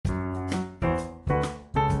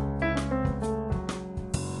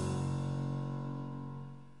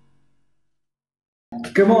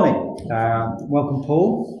Good morning. Welcome,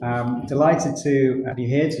 Paul. Delighted to have you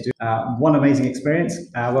here to do one amazing experience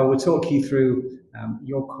where we'll talk you through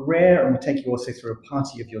your career and we'll take you also through a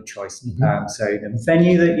party of your choice. So the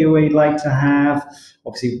venue that you would like to have,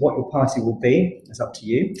 obviously what your party will be, it's up to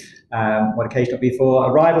you. What occasion it'll be for,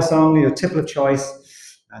 a rival song, your tipple of choice,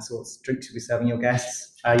 so what drinks you'll be serving your guests.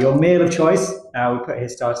 Your meal of choice, we put here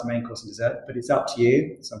starter, main course and dessert, but it's up to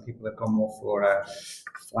you. Some people have gone more for a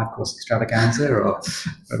 5-course extravaganza or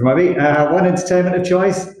whatever it might be. One entertainment of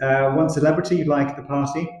choice, one celebrity you'd like at the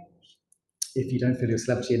party, if you don't feel you're a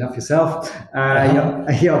celebrity enough yourself.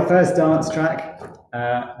 Your first dance track,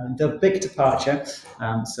 the big departure,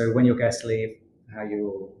 so when your guests leave, how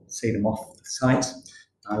you'll see them off the site.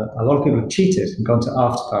 A lot of people have cheated and gone to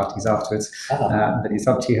after parties afterwards, but it's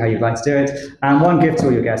up to you how you'd like to do it. And one gift to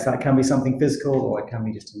all your guests, that can be something physical or it can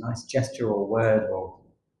be just a nice gesture or word or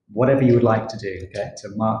whatever you would like to do to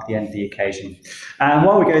mark the end of the occasion. And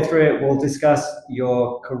while we go through it, we'll discuss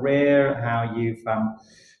your career, how you've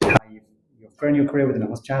grown your career within the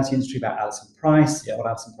hospitality industry, about Alison Price, what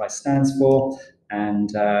Alison Price stands for,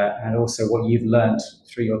 and also what you've learned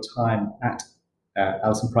through your time at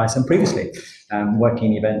Alison Price and previously working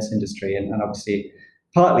in the events industry, and obviously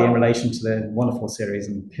partly in relation to the wonderful series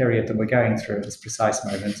and period that we're going through at this precise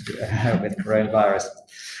moment with coronavirus.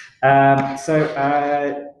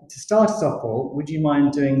 To start us off, Paul, would you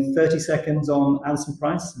mind doing 30 seconds on Alison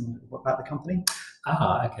Price and what about the company?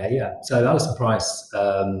 Okay, yeah. So Alison Price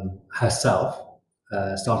herself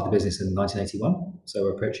started the business in 1981, so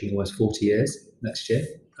we're approaching almost 40 years next year,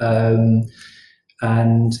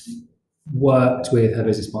 and worked with her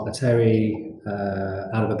business partner Terry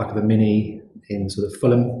out of the back of a Mini in sort of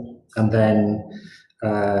Fulham, and then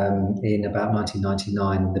in about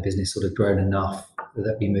 1999 the business sort of grown enough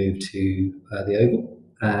that we moved to the Oval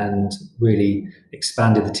and really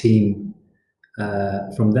expanded the team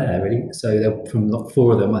from there, really. So from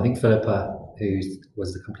four of them, I think Philippa, who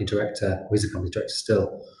was the company director, who is the company director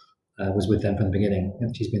still, was with them from the beginning.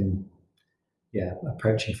 And she's been,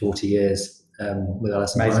 approaching 40 years with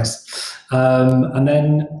Alison Price. And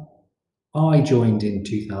then I joined in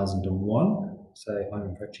 2001, so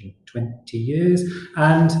I'm approaching 20 years.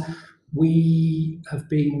 And we have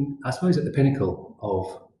been, I suppose, at the pinnacle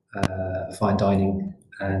of fine dining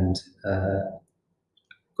and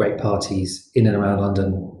great parties in and around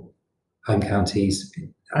London, home counties,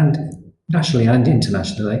 and nationally and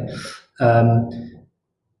internationally.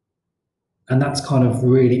 And that's kind of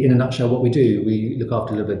really, in a nutshell, what we do. We look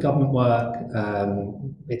after a little bit of government work.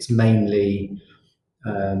 It's mainly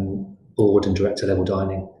board and director level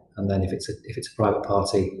dining, and then if it's a private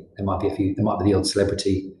party, there might be the odd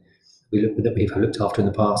celebrity that we've looked after in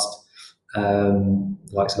the past,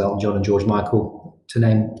 likes of Elton John and George Michael, to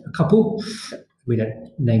name a couple. We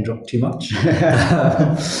don't name drop too much.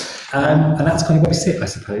 And that's kind of where we sit, I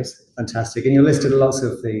suppose. Fantastic. And you're listed lots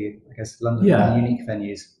of the, I guess, London unique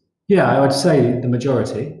venues. Yeah, I would say the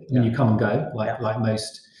majority. I mean, you come and go, like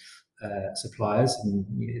most suppliers, and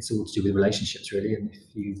it's all to do with relationships, really. And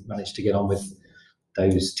if you manage to get on with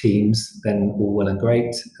those teams, then all well and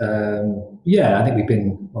great. I think we've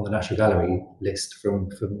been on the National Gallery list from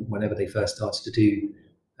whenever they first started to do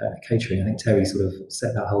catering. I think Terry sort of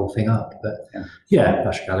set that whole thing up. But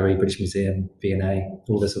National Gallery, British Museum, V&A,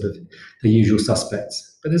 all the sort of the usual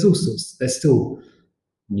suspects. But there's still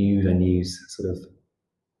new venues sort of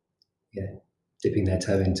dipping their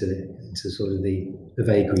toe into sort of the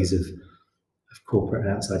vagaries of corporate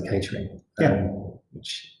and outside catering,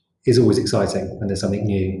 which is always exciting when there's something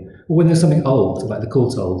new, or when there's something old, like the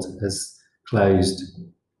Courtauld has closed.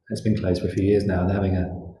 It's been closed for a few years now, and they're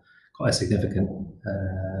having quite a significant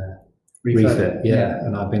refit.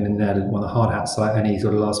 And I've been in there on the Hard Hat site only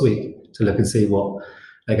sort of last week to look and see what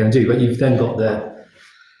they're going to do. But you've then got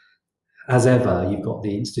as ever, you've got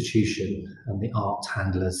the institution and the art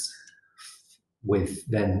handlers with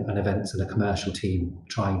then an events and a commercial team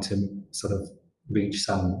trying to sort of reach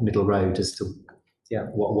some middle road as to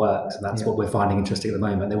what works, and that's what we're finding interesting at the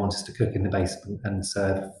moment. They want us to cook in the basement and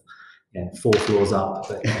serve 4 floors up,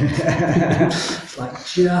 but it's like,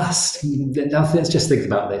 let's just think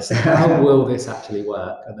about this. How will this actually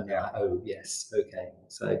work? And then they're like, oh yes, okay.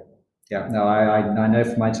 So I know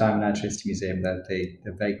from my time in the Natural History Museum that the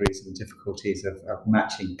vagaries and difficulties of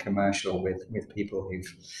matching commercial with people who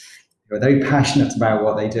are very passionate about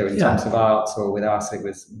what they do in terms of art, or with us it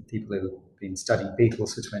was people who have been studying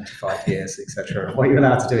Beatles for 25 years, etc. What you're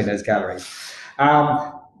allowed to do in those galleries.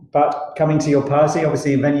 But coming to your party,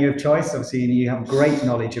 obviously a venue of choice, obviously you have great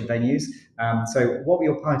knowledge of venues. So what will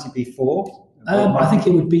your party be for? I think it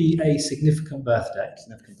would be a significant birthday.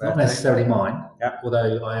 Not necessarily mine,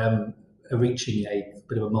 although I am reaching a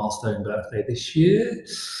bit of a milestone birthday this year.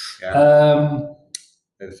 Yeah.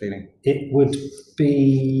 The feeling. It would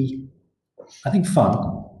be, I think,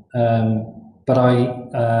 fun. But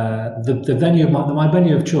the venue of my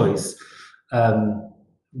venue of choice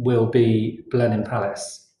will be Blenheim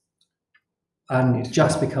Palace, and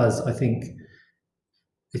just because I think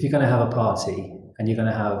if you're going to have a party and you're going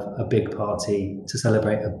to have a big party to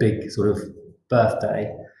celebrate a big sort of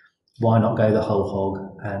birthday, why not go the whole hog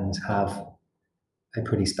and have a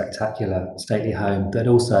pretty spectacular, stately home that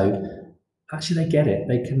also actually they get it.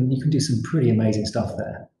 You can do some pretty amazing stuff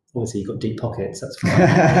there. Obviously, you've got deep pockets, that's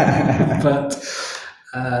fine. But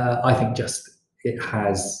I think just it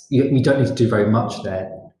has. We don't need to do very much there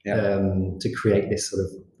to create this sort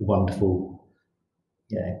of wonderful,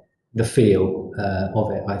 the feel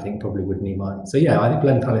of it. I think probably would be mine. So I think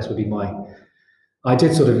Blenheim Palace would be my. I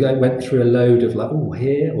did sort of went through a load of like,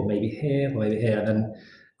 here or maybe here or maybe here, and then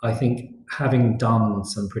I think having done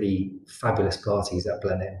some pretty fabulous parties at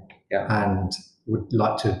Blenheim, and would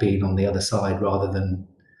like to have been on the other side rather than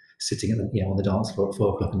sitting at on the dance floor at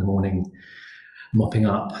 4 o'clock in the morning, mopping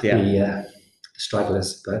up the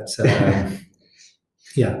stragglers. But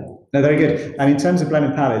no, very good. And in terms of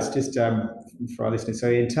Blenheim Palace, just for our listeners,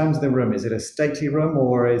 so in terms of the room, is it a stately room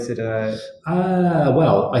or is it a?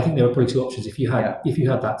 Well, I think there were probably two options. If you had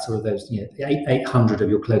that sort of those 800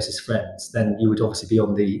 of your closest friends, then you would obviously be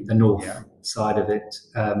on the north side of it,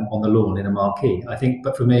 on the lawn in a marquee, I think.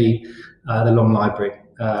 But for me, the Long Library,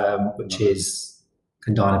 which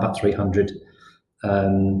can dine about 300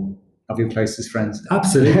 of your closest friends.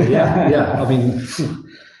 Absolutely, yeah. I mean,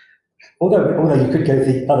 although you could go to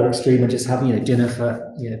the other extreme and just have dinner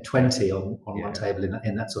for 20 on one table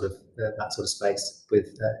in that sort of space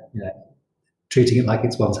with treating it like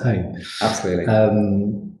it's one's home. Absolutely.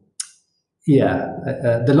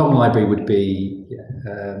 The Long Library would be,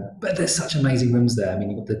 but there's such amazing rooms there. I mean,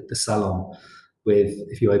 you've got the salon with,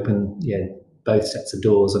 if you open both sets of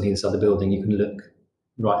doors on the inside of the building, you can look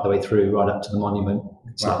right the way through, right up to the monument.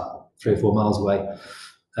 It's like 3 or 4 miles away.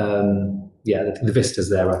 The vistas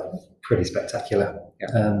there are pretty spectacular. I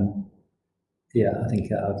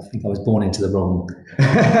think I was born into the wrong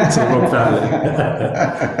family.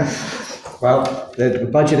 Well, the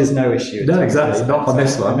budget is no issue. No, exactly. Not on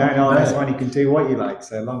this one. No, on this one you can do what you like.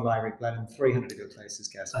 So Long Library, Blenheim, 300 of your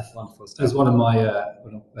closest guests. That's wonderful stuff. As one of my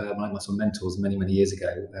mentors many years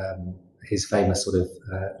ago, his famous sort of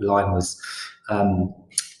line was,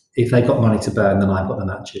 "If they got money to burn, then I've got the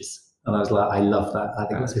matches." And I was like, I love that. I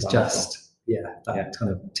think it's just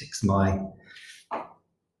kind of ticks my.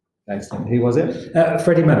 Excellent. Who was it?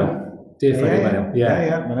 Freddie Mennell. Dear Freddie Mennell.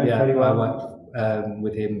 Freddie well. I worked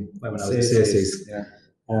with him when I was at Searcy's.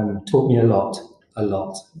 Taught me a lot.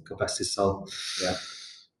 God bless his soul.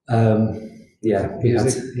 He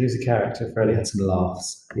was a character. Freddie had some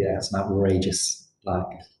laughs. Some outrageous,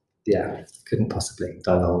 couldn't possibly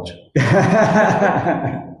divulge.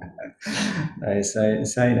 No,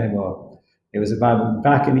 say no more. It was about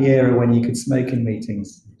back in the era when you could smoke in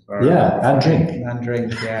meetings. And drink. And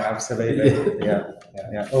drink, absolutely.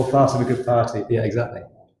 All part of a good party. Yeah, exactly.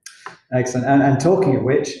 Excellent. And talking of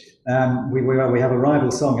which, we have a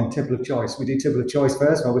rival song and Tipple of Choice. We do Tipple of Choice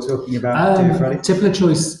first while we're talking about Dear Freddie. Tipple of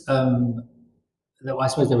Choice, I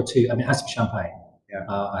suppose there were two. I mean, it has to be champagne.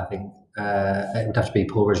 I think. It would have to be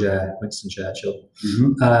Paul Roger, Winston Churchill.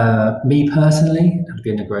 Mm-hmm. Me personally, it would have to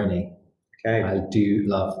be a Negroni. Okay. I do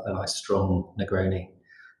love a nice strong Negroni.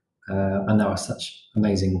 And there are such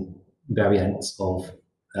amazing variants of,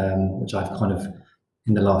 which I've kind of,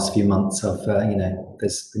 in the last few months of,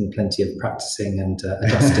 there's been plenty of practicing and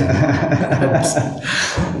adjusting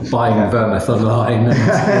and buying vermouth online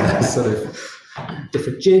and sort of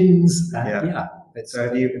different gins. So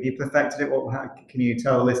have you perfected it? Can you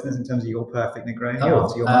tell the listeners in terms of your perfect Negroni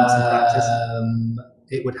after your months of practice?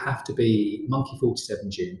 It would have to be Monkey 47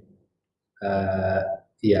 gin. I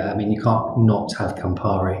mean, you can't not have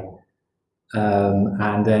Campari.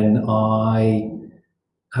 And then I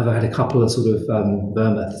have had a couple of sort of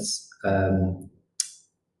vermouths,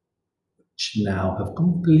 which now have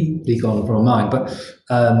completely gone from my mind. But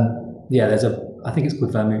there's I think it's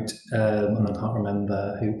called Vermouth, and I can't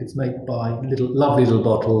remember who. It's made by lovely little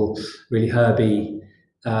bottle, really herby.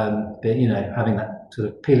 But, having that sort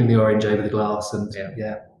of peeling the orange over the glass and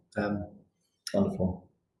wonderful.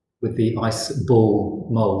 With the ice ball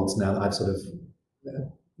molds now that I've sort of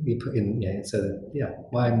you put in,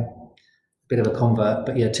 wine, a bit of a convert,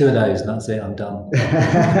 but 2 of those and that's it. I'm done.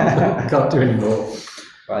 Can't do any more.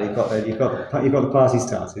 Well, you've got the party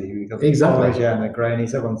started. You've got the exactly. And the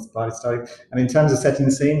Negronis. Everyone's party started. And in terms of setting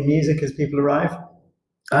the scene, music as people arrive.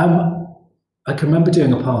 I can remember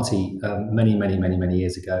doing a party many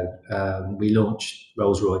years ago. We launched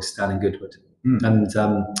Rolls Royce down in Goodwood, and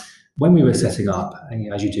when we were setting up,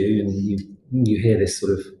 and, as you do, and you hear this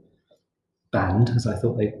sort of band, as I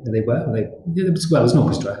thought they were. It was an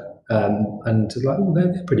orchestra, and like, oh,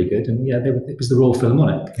 they're pretty good, and yeah, it was the Royal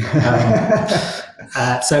Philharmonic.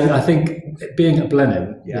 So I think being at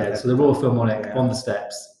Blenheim, so the Royal Philharmonic on the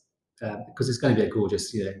steps. Because it's going to be a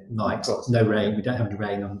gorgeous, night. No rain. We don't have any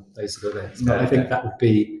rain on those sort of events. But I think that would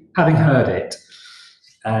be, having heard it,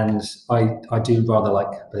 and I do rather like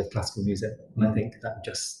a bit of classical music, and I think that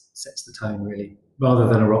just sets the tone really, rather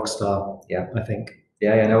than a rock star. Yeah, I think.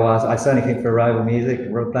 Yeah, no, I certainly think for arrival music,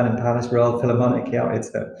 Blenheim Palace, Royal Philharmonic, it's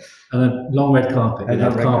a and a long red carpet. And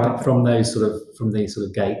red carpet from these sort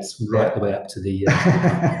of gates right the way up to the.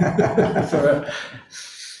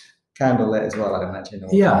 Candlelit as well, I imagine.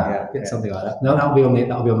 Something like that. No, that'll be on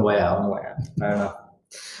the way out. Fair enough.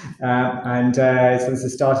 And since the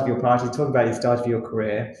start of your party, talk about the start of your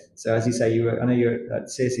career. So as you say, I know you were at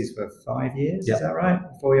Searcy's for 5 years. Is that right?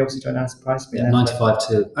 Before you obviously joined Alison Price. 95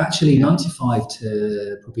 to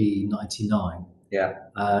probably 99. Yeah.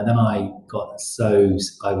 Then I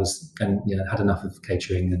had enough of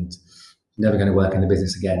catering and never going to work in the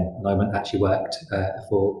business again. And I worked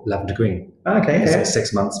for Lavender Green. Okay. For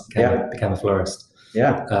 6 months, became a florist.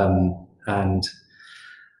 Yeah. And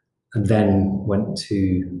then went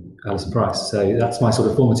to Alison Price. So that's my sort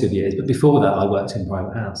of formative years. But before that, I worked in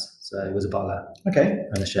private house. So I was a butler. Okay.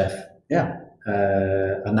 And a chef. Yeah.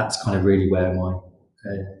 And that's kind of really where my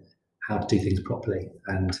how to do things properly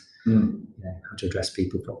and how to address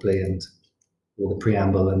people properly and all the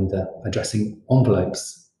preamble and addressing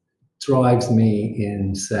envelopes drives me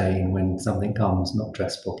insane when something comes not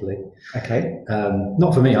dressed properly. Okay.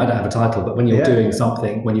 Not for me, I don't have a title, but when you're doing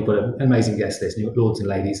something, when you've got an amazing guest list and you've got lords and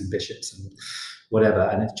ladies and bishops and whatever,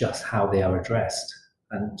 and it's just how they are addressed.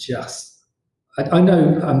 And I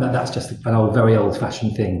know that's just a very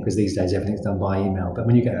old-fashioned thing, because these days everything's done by email, but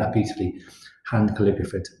when you get that beautifully hand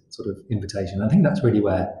calligraphed sort of invitation, I think that's really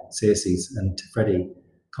where Searcy's and Freddie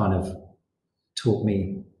kind of taught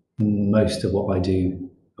me most of what I do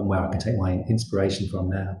and where I can take my inspiration from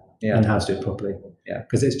now, and how to do it properly. Yeah,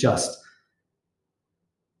 because it's just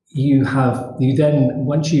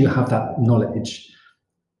once you have that knowledge,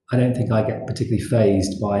 I don't think I get particularly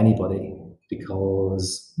fazed by anybody,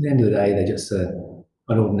 because at the end of the day, they're just an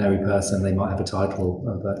ordinary person. They might have a title,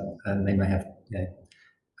 and they may have a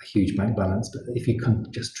huge bank balance, but if you can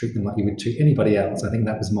just treat them like you would treat anybody else, I think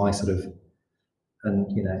that was my sort of. And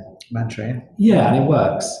mantra. Yeah, and it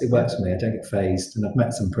works. It works for me. I don't get fazed, and I've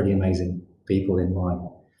met some pretty amazing people in my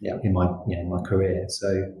career.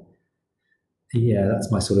 So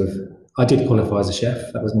that's my sort of. I did qualify as a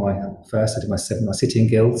chef. That was my first. I did my City and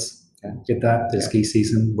Guilds. Did that. Did a ski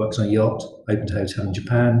season. Worked on a yacht. Opened a hotel in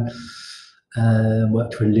Japan.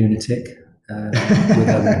 Worked for a lunatic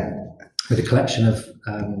with a collection of.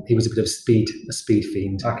 He was a bit of a speed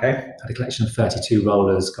fiend. Okay. Had a collection of 32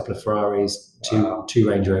 rollers, a couple of Ferraris, two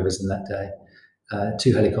Range Rovers in that day,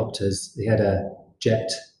 2 helicopters. He had a jet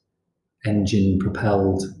engine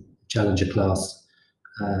propelled Challenger class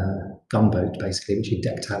gunboat, basically, which he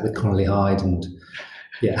decked out with Connolly hide and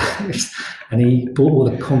and he bought all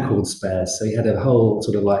the Concorde spares. So he had a whole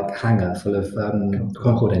sort of like hangar full of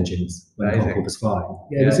Concorde engines when Concorde was flying.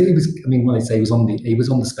 It was. I mean, when they say he was on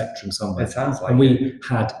the spectrum somewhere. It sounds like. And we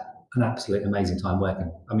had an absolute amazing time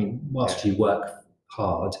working. I mean, whilst you work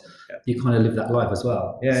hard, you kind of live that life as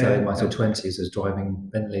well. So in my sort of 20s, I was driving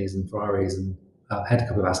Bentleys and Ferraris, and had a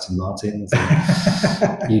couple of Aston Martins.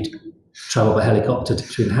 And you'd travel by helicopter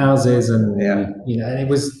between houses, and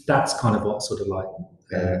that's kind of what sort of like.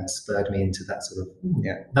 Spurred me into that sort of.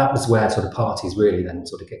 That was where sort of parties really then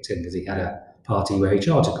sort of kicked in, because he had a party where he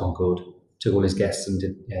chartered Concorde, took all his guests and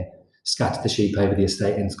did scattered the sheep over the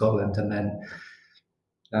estate in Scotland, and then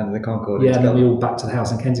and the Concorde. And then we all back to the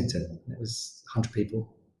house in Kensington. It was 100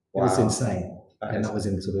 people. Wow. It was insane, and that was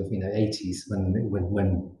in the sort of 80s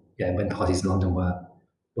when parties in London were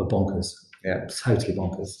bonkers. Yeah, totally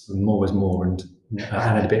bonkers. And more was more, and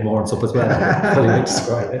had a bit more on top as well. I can't even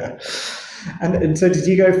describe it. And so, did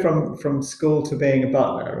you go from school to being a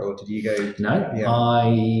butler, or did you go? No,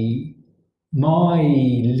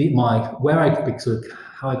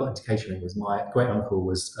 how I got into catering was my great uncle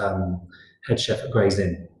was head chef at Gray's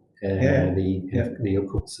Inn, the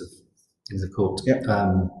courts of Inns of Court.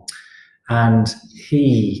 And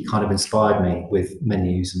he kind of inspired me with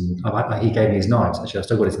menus, and he gave me his knives. Actually, I've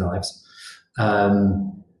still got his knives.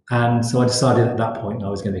 And so I decided at that point I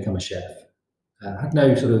was going to become a chef. I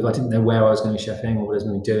didn't know where I was going to be chefing or what I was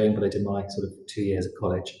going to be doing, but I did my sort of 2 years at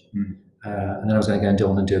college. And then I was going to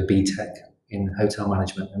go and do a BTEC in hotel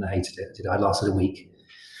management, and I hated it. I lasted a week,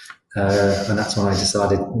 and that's when I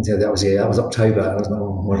decided. That was October. I was like,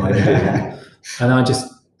 oh, what am I going to do? And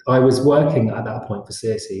I was working at that point for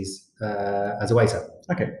Searcy's as a waiter.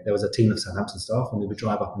 Okay. There was a team of Southampton staff, and we would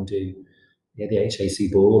drive up and do the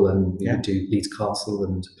HAC ball, and we would do Leeds Castle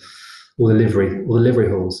and all the livery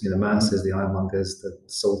halls. Mercers, the Ironmongers, the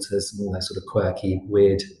Salters, and all those sort of quirky,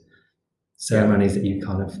 weird ceremonies that you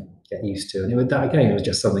kind of get used to. And it was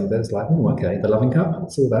just something that was like, oh, okay, the Loving Cup,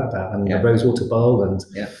 what's all that about? And the Rosewater Bowl, and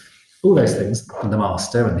all those things, and the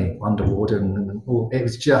Master and the Underwater, and all. It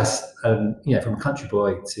was just, from a country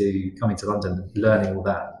boy to coming to London, learning all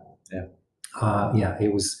that.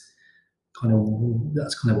 It was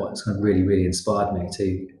that's kind of what really, really inspired me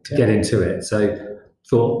to get into it. So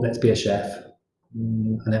thought, let's be a chef.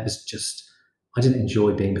 And it was just, I didn't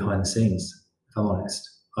enjoy being behind the scenes, if I'm honest.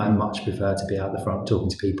 I much prefer to be out the front talking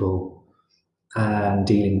to people and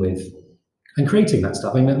dealing with and creating that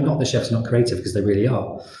stuff. I mean, not the chefs are not creative, because they really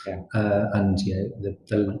are. And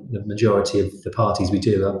the majority of the parties we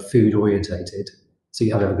do are food orientated, so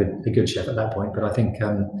you have to have a good chef at that point. But I think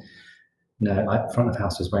front of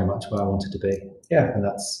house was very much where I wanted to be. And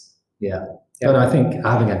that's But I think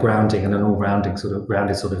having a grounding and an all-rounding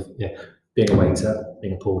rounded being a waiter,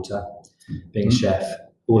 being a porter, being a chef,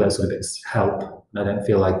 all those sort of bits help. And I don't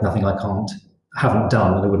feel like nothing I haven't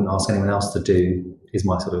done, and I wouldn't ask anyone else to do, is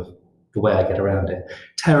my the way I get around it.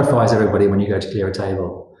 Terrifies everybody when you go to clear a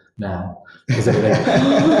table now, because they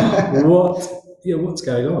think, what's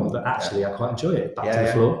going on? But actually, I quite enjoy it. Back to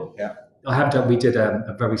the floor. I have done. We did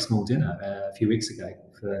a very small dinner a few weeks ago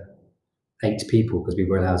for 8 people, because we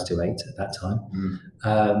were allowed to do 8 at that time,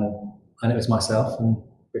 and it was myself and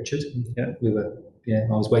Richard. We were. I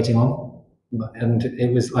was waiting on, and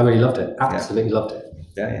it was. I really loved it. Absolutely loved it.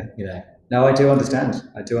 No, I do understand.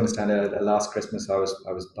 Last Christmas, I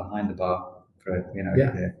was behind the bar for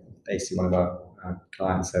basically one of our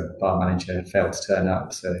clients. A bar manager had failed to turn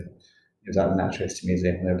up, so it was at the Natural History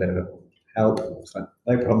Museum. And a bit of a help. So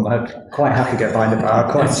no problem. I'm quite happy to get behind the bar.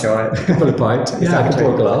 I quite enjoy it. Full of pint. I can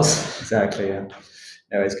pour a glass. Exactly. Yeah.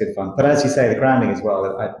 No, it's good fun. But as you say, the grounding as well.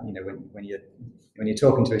 When you're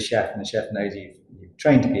talking to a chef, and the chef knows you've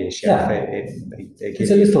trained to be a chef,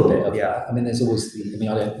 it's a little bit of that. I mean, there's always I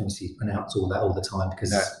don't obviously announce all that all the time,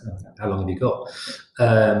 because how long have you got?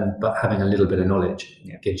 But having a little bit of knowledge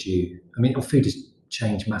gives you. I mean, food has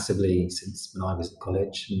changed massively since when I was at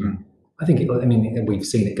college. I think we've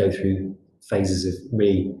seen it go through phases of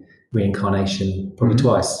reincarnation probably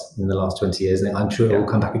twice in the last 20 years, and I'm sure it will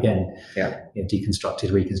come back again.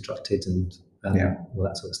 Deconstructed, reconstructed, and all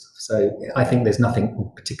that sort of stuff. So I think there's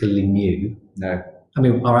nothing particularly new. No. I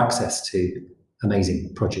mean, our access to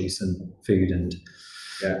amazing produce and food and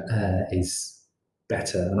is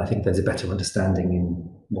better, and I think there's a better understanding in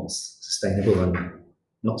what's sustainable and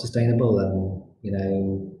not sustainable, and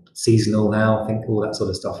seasonal now. I think all that sort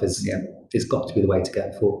of stuff is it's got to be the way to go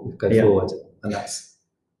forward, and that's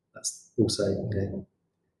also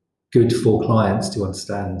good for clients to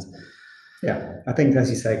understand. I think, as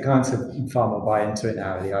you say, clients are far more buy into it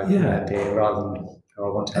now, the idea, rather than, I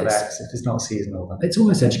want to have X. If it's not seasonal, then it's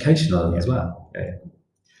almost educational as well.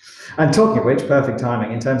 And talking of which, perfect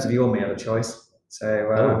timing in terms of your meal of choice. So,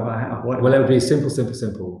 well, it would be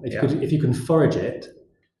simple. If you can forage it,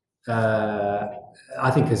 I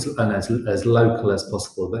think as local as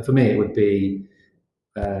possible. But for me, it would be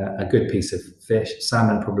a good piece of fish,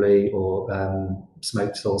 salmon probably, or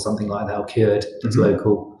smoked or something like that, or cured. It's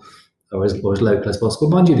local. Or as local as possible.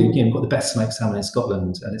 Mind you, you've got the best smoked salmon in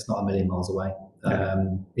Scotland, and it's not a million miles away.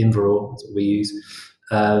 Inverall, that's what we use.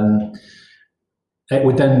 It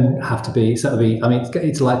would then have to be, it's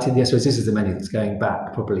like, this is the menu that's going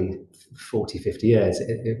back probably 40, 50 years.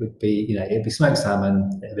 It would be, it'd be smoked salmon,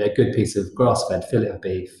 it'd be a good piece of grass-fed fillet of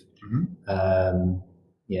beef,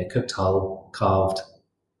 cooked whole, carved.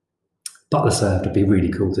 Butler served would be really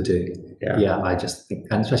cool to do. I just think,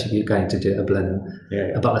 and especially if you're going to do a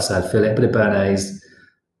butler served fillet, a bit of béarnaise,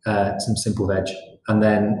 some simple veg, and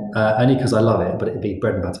then only because I love it, but it'd be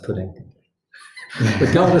bread and butter pudding.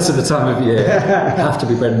 Regardless of the time of year, have to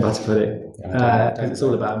be bread and butter pudding. It's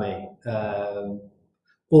all about me.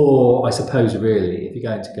 Or I suppose, really, if you're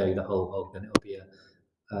going to go the whole hog, then it'll be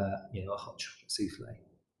a hot chocolate souffle,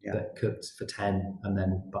 but cooked for 10 and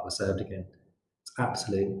then butler served again.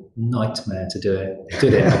 Absolute nightmare to do it.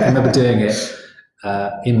 Did it? I remember doing it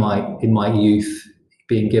in my youth,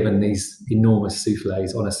 being given these enormous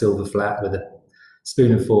souffles on a silver flat with a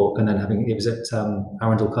spoon and fork, and then it was at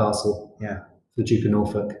Arundel Castle. The Duke of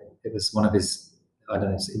Norfolk. It was one of his. I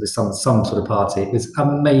don't know. It was some sort of party. It was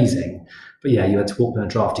amazing, But yeah, you had to walk down a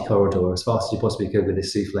drafty corridor as fast as you possibly could with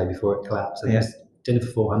this souffle before it collapsed. And it was dinner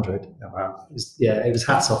for 400. Oh, wow. It was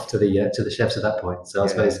hats off to the chefs at that point. So I Yeah.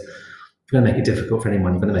 suppose if you're going to make it difficult for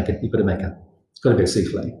anyone, it's got to be a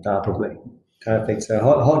souffle, probably. Perfect. So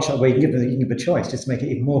hot shot, where you can give a choice just to make it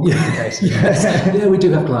even more complicated. Yeah, we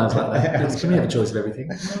do have clients like that. Can we have a choice of everything?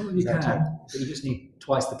 Well, you Exactly. can, but you just need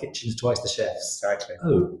twice the kitchens, twice the chefs. Exactly.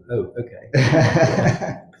 Oh, okay.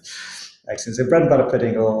 Excellent. So bread and butter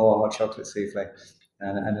pudding or hot chocolate souffle,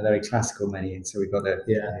 and a very classical menu. So we've got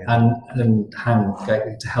and ham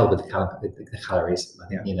to hell with the calories. I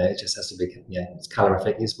think it just has to be it's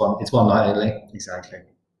calorific. It's one night only. Exactly.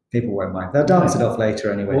 People won't mind. They'll dance it off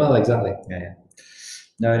later anyway. Well, exactly. Yeah.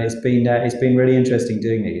 No, and it's been really interesting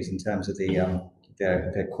doing these in terms of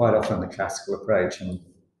they're quite often the classical approach. And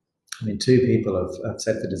I mean, 2 people have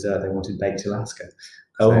said for dessert they wanted baked Alaska.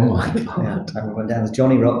 Oh my God! Yeah, we went down as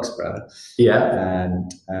Johnny Roxburgh. Yeah.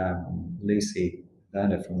 And Lucy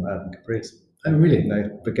Werner from Urban Caprice. Oh, really?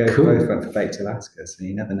 But both went for baked Alaska, so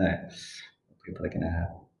you never know what people are going to have.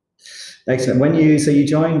 Excellent. You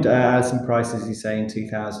joined Alison Price, as you say, in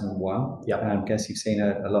 2001. Yeah. I guess you've seen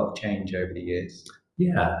a lot of change over the years.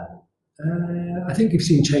 Yeah. I think we've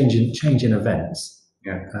seen change in events.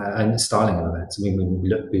 Yeah. And styling of events. I mean, we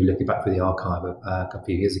were looking back through the archive a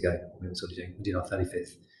couple of years ago. We did our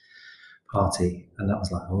 35th party, and that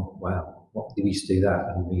was like, oh wow, we used to do that,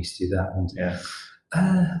 and we used to do that, and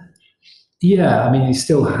I mean, you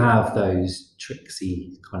still have those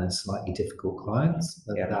tricksy, kind of slightly difficult clients.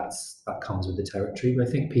 That comes with the territory. But I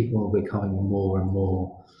think people are becoming more and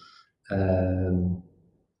more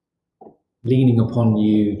leaning upon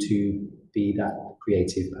you to be that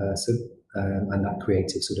creative person. And that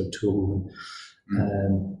creative sort of tool.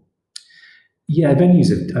 Venues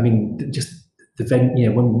just the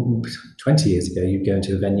venue. When 20 years ago, you'd go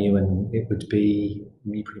into a venue and it would be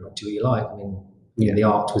you pretty much do what you like. I mean, the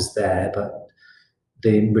art was there, but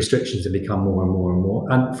the restrictions have become more and more and more,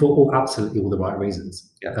 and for absolutely all the right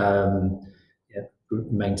reasons.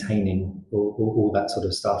 Maintaining all that sort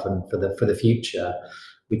of stuff, and for the future,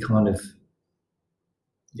 we kind of.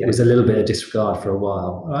 It was a little bit of disregard for a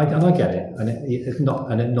while, and I get it, and it's not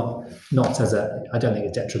as a. I don't think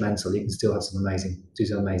it's detrimental. You can still have do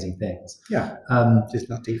some amazing things. Yeah, just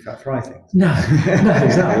not deep fat fry things. No,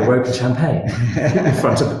 exactly. We're open champagne in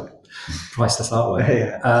front of priceless artwork.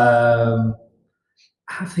 Yeah.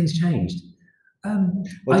 Have things changed?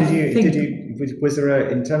 Was there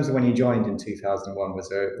in terms of when you joined in 2001? Was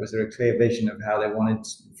there a clear vision of how they wanted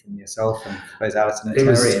from yourself and both Alison and Terry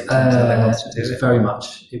in terms of how they wanted to do it?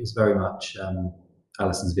 It was very much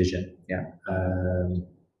Alison's vision. Yeah. And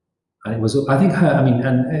it was. I think her. I mean,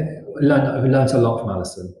 and we learned a lot from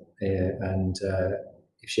Alison. And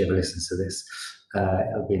if she ever listens to this,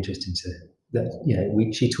 it'll be interesting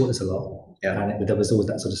to. She taught us a lot. Yeah. And there was always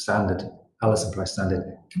that sort of standard. Alison Price standard.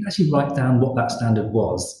 You didn't actually write down what that standard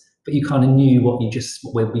was, but you kind of knew what we just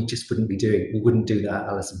wouldn't be doing. We wouldn't do that at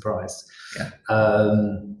Alison Price. Yeah.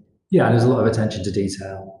 And there's a lot of attention to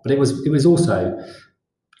detail, but it was also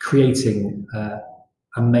creating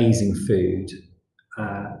amazing food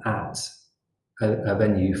at a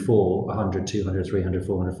venue for 100, 200, 300,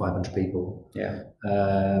 400, 500 people. Yeah.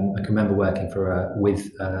 I can remember working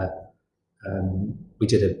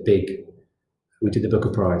we did the Booker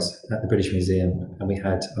Prize at the British Museum, and we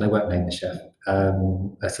had, and I won't name the chef,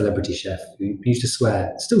 a celebrity chef who used to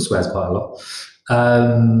swear, still swears quite a lot.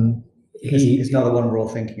 He's not the one we're all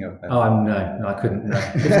thinking of. Oh no, I couldn't. No.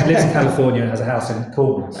 He lives in California and has a house in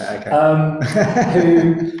Cornwall. Okay.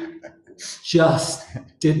 Who just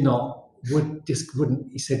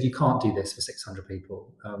wouldn't. He said, "You can't do this for 600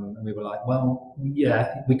 people." And we were like, "Well,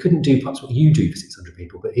 yeah, we couldn't do perhaps what you do for 600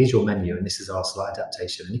 people, but here's your menu, and this is our slight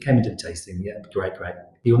adaptation." And he came and did a tasting. Yeah, great.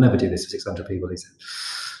 You'll never do this for 600 people, he said.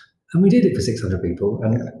 And we did it for 600 people,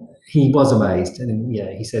 and he was amazed. And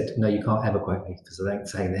he said, "No, you can't ever quote me because I don't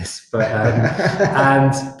say this." But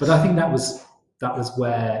but I think that was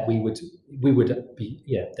where we would be.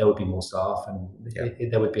 Yeah, there would be more staff, and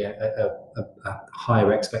there would be a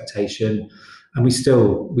higher expectation, and we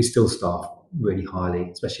still staff really highly,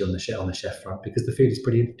 especially on the chef front, because the food is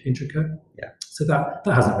pretty intricate. Yeah. So that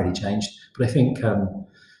hasn't really changed, but I think.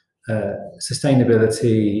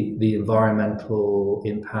 Sustainability, the environmental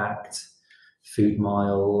impact, food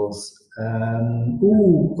miles,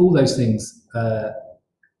 all those things.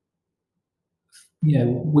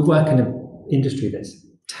 We work in an industry that's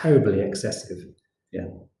terribly excessive. Yeah,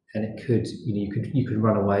 and it could, you could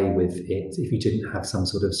run away with it if you didn't have some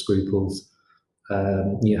sort of scruples.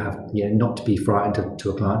 You have not to be frightened to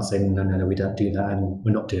a client saying no, we don't do that, and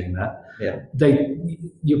we're not doing that. Yeah.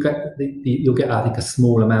 You'll get I think a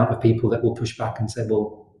small amount of people that will push back and say,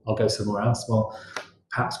 well, I'll go somewhere else. Well,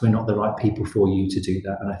 perhaps we're not the right people for you to do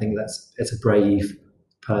that, and I think it's a brave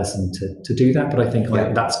person to do that. But I think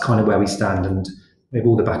that's kind of where we stand, and we have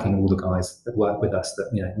all the backing, all the guys that work with us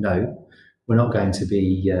that no, we're not going to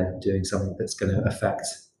be doing something that's going to affect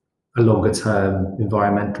a longer term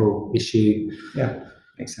environmental issue. Yeah,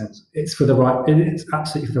 makes sense. It's for the right. It's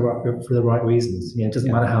absolutely for the right reasons. It doesn't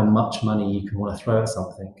matter how much money you can want to throw at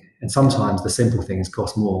something. And sometimes the simple things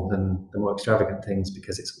cost more than the more extravagant things,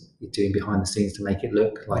 because it's you're doing behind the scenes to make it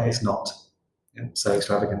look like it's not so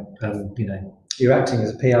extravagant. You're acting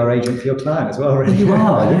as a PR agent for your client as well, really. You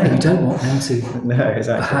are, yeah. You don't want them to. No,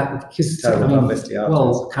 exactly. Because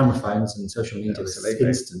camera phones and social media is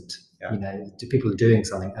instant. Yeah. People are doing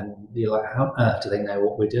something, and you're like, how on earth do they know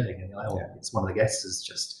what we're doing? And you're like, it's one of the guests is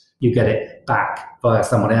just, you get it back via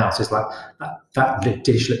someone else. It's like, that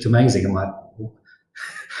dish looked amazing. I'm like,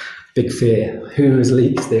 big fear. Who has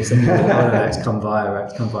leaked this? And like, oh no, it's come via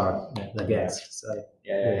the guest. So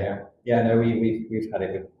no, we've had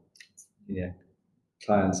it with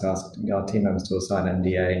clients ask our team members to all sign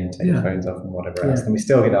NDA and take their phones off and whatever else, and we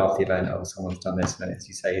still get after the event, someone's done this, and as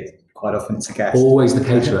you say, quite often it's a guest. Always the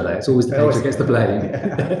caterer though. It's always the caterer gets the blame.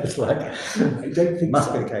 It's like, I don't think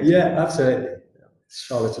must be the case. Yeah, absolutely.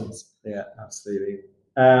 Charlatans. Yeah, absolutely.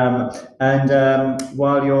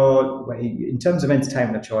 While you're in terms of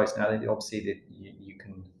entertainment of choice now, obviously you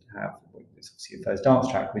can have, it's obviously your first dance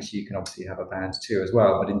track, which you can obviously have a band too as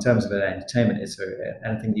well. But in terms of entertainment, is there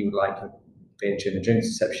anything you would like to be it during the drinks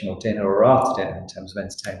reception or dinner or after dinner in terms of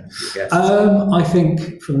entertainment for your guests? I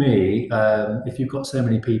think for me, if you've got so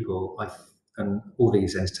many people, and all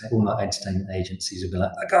these entertainment agencies will be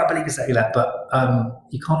like, I can't believe you're saying that, but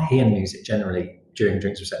you can't hear music generally during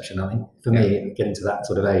drinks reception. I think for me, getting to that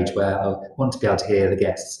sort of age where I want to be able to hear the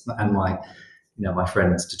guests and my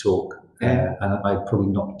friends to talk, and I'd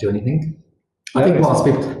probably not do anything. I think whilst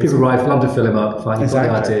people arrive, London Film up, fine, you've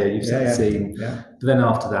got the idea, you've set the scene. Yeah. But then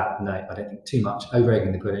after that, no, I don't think too much. Over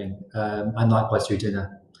egging the pudding. And likewise through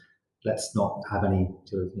dinner, let's not have any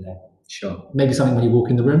sort of, Sure. Maybe something when you walk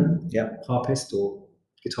in the room, harpist or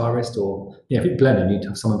guitarist, or if it's Blenheim, you'd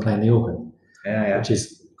have someone playing the organ. Yeah. Which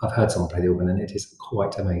is, I've heard someone play the organ and it is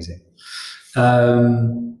quite amazing.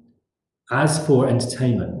 As for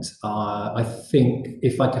entertainment, I think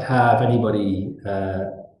if I could have anybody,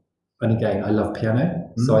 and again, I love piano,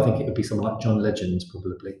 so I think it would be someone like John Legend,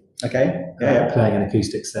 probably. Okay. Playing an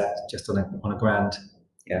acoustic set just on a grand.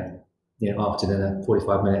 After dinner,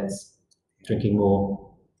 45 minutes, drinking more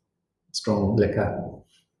strong liquor,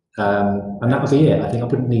 and that would be it. I think I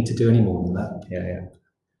wouldn't need to do any more than that.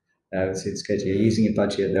 It's good. You're using your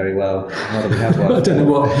budget very well. Now that we have one. I don't know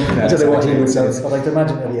what he would say, but I'd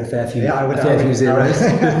imagine there'd be a fair few. I would few zeros.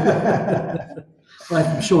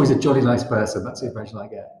 I'm sure he's a jolly nice person. That's the impression I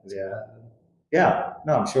get. Yeah.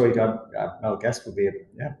 No, I'm sure our guest will be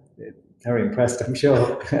very impressed, I'm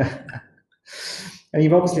sure. And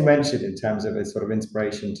you've obviously mentioned in terms of a sort of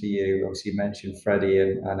inspiration to you, obviously you mentioned Freddie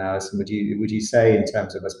and Alison. Would you say in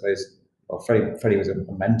terms of, I suppose, well, Freddie was a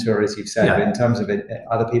mentor, as you've said, but in terms of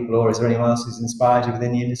other people, or is there anyone else who's inspired you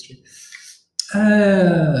within the industry?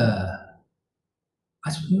 I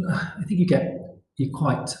think you're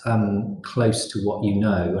quite close to what you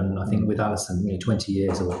know, and I think with Alison, 20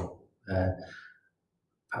 years or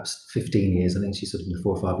perhaps 15 years. I think she's sort of in the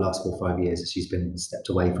last 4 or 5 years she's been stepped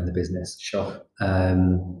away from the business. Sure.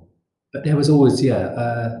 But there was always,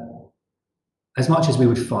 as much as we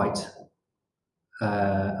would fight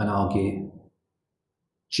and argue,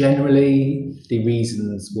 generally the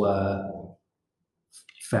reasons were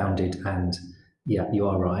founded, and you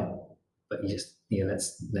are right, but you just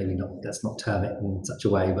let's not term it in such a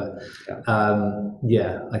way, but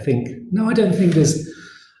I think I don't think there's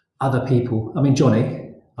other people. I mean, Johnny,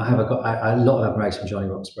 I have a lot of admiration for Johnny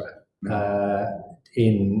Roxburgh,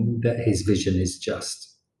 in that his vision is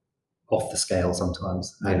just off the scale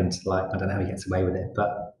sometimes, and I don't know how he gets away with it,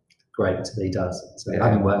 but great that he does. So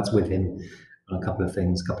having worked with him on a couple of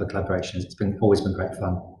things, a couple of collaborations, it's always been great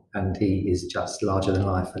fun, and he is just larger than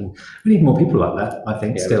life, and we need more people like that, I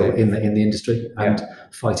think, in the industry, and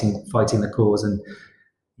fighting the cause, and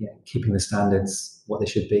keeping the standards what they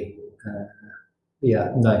should be.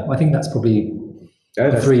 I think that's probably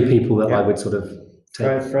the 3 people that I would sort of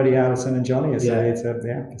take. Freddie, Alison, and Johnny. It's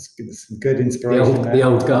some good inspiration. The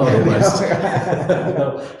old guard almost.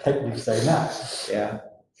 I hate you saying that.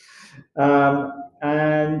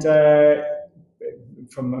 And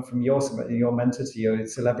from your mentor to your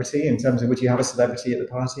celebrity, in terms of, would you have a celebrity at the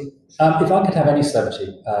party? If I could have any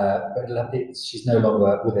celebrity, she's no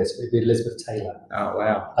longer with us, it would be Elizabeth Taylor. Oh,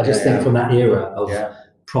 wow. I just think from that era of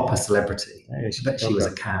proper celebrity, Yeah, I bet she was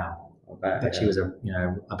a cow. I bet she was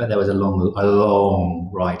I bet there was a long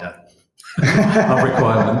rider of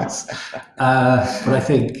requirements. But I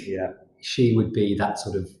think she would be that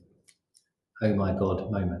sort of, oh my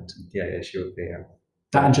God moment. Yeah, she would be.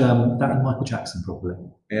 That and Michael Jackson, probably.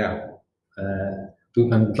 Yeah.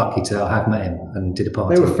 I'm lucky to have met him and did a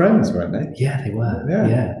party. They were friends, weren't they? Yeah, they were.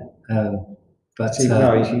 Yeah. But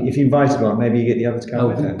if you invited one, maybe you get the other to come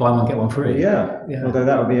with them. Buy one, get one free. Yeah. Although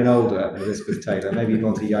that would be an older Elizabeth Taylor. Maybe you'd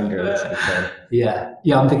want a younger Elizabeth Taylor. Yeah.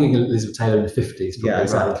 I'm thinking Elizabeth Taylor in the 50s, probably,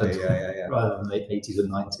 exactly. rather than the 80s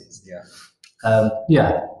and 90s.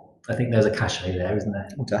 Yeah. I think there's a cachet there, isn't there?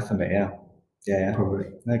 Well, definitely, yeah. Probably.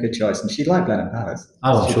 No, good choice. And she'd like Blenheim Palace.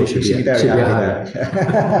 Oh, I'm sure she'd be very happy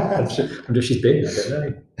there. I'm sure she's been, I don't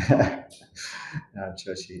know. No, I'm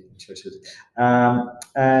sure she would.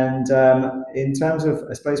 And in terms of,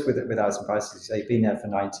 I suppose, with Alison Price, you say you've been there for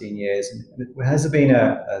 19 years. And has there been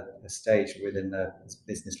a stage within the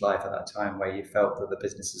business life at that time where you felt that the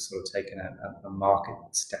business has sort of taken a market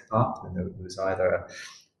step up, and there was either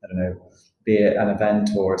be it an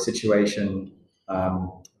event or a situation? I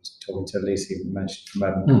was talking to Lucy, mentioned from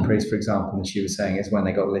Urban Caprice, for example, and she was saying it's when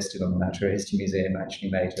they got listed on the Natural History Museum actually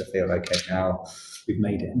made her feel, okay, now we've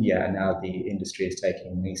made it. Yeah, now the industry is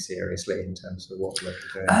taking me seriously in terms of what we're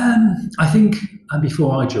doing. I think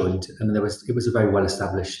before I joined, it was a very well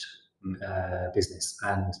established business,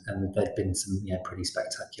 and there'd been some pretty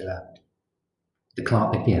spectacular. The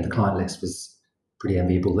client list was pretty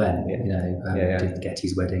enviable then. Did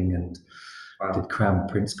Getty's wedding and did Crown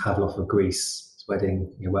Prince Pavlov of Greece's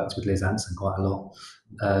wedding. Worked with Liz Anson quite a lot.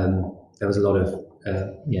 There was a lot of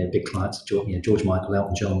big clients, George Michael,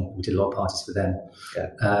 Elton John. We did a lot of parties for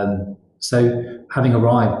them. So having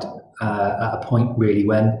arrived at a point really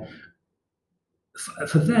when,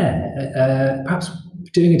 for them, perhaps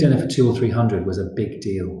doing a dinner for 200 or 300 was a big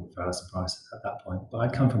deal for Alison Price at that point. But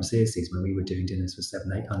I'd come from Searcy's when we were doing dinners for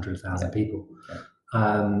 700, 800,000 people,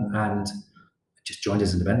 and just joined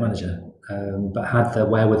as an event manager, but had the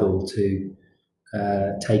wherewithal to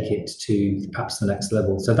take it to perhaps the next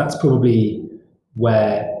level. So that's probably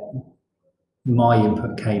where my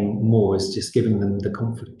input came more, is just giving them the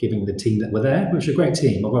confidence, giving the team that were there, which was a great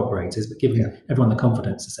team of operators, but giving everyone the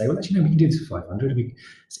confidence to say, well, actually, no, we can do this for 500,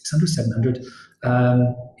 600, 700.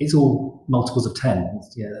 It's all multiples of 10.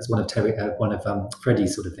 That's one of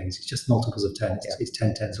Freddie's sort of things. It's just multiples of 10. It's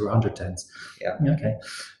 10 tens or 100 tens. Okay.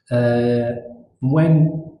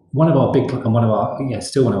 When one of our big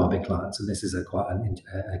clients, and this is a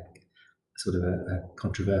sort of a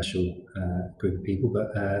controversial group of people,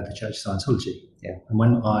 but the Church of Scientology. And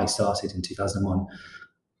when I started in 2001,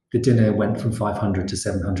 the dinner went from 500 to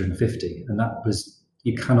 750, and that was,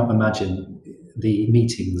 you cannot imagine the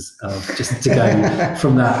meetings of just to go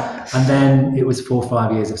from that. And then it was 4 or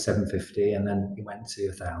 5 years of 750, and then it went to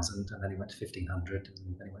 1,000, and then it went to 1,500,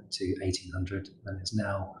 and then it went to 1,800, and it's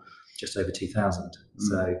now just over 2,000.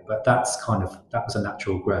 So, but that was a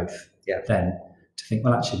natural growth then, to think,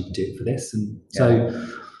 well, actually we can do it for this. And so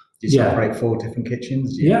you operate 4 different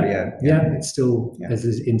kitchens? It's still as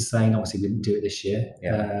insane. Obviously we didn't do it this year.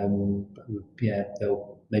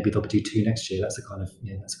 Maybe they'll do 2 next year. That's the kind of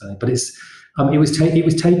but it's it was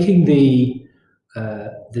taking the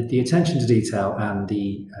attention to detail and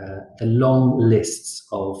the long lists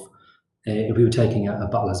of, if we were taking a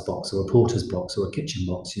butler's box or a porter's box or a kitchen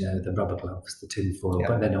box, the rubber gloves, the tin foil,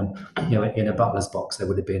 but then in a butler's box there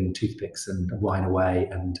would have been toothpicks and wine away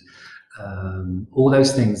and all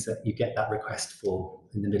those things that you get that request for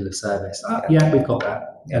in the middle of service. We've got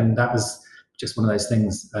that. And that was just one of those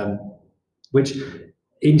things, which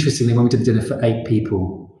interestingly, when we did the dinner for 8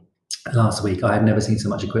 people last week, I had never seen so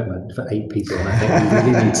much equipment for 8 people, and I think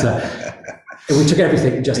we really need to. We took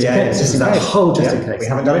everything just in case. Just in case. We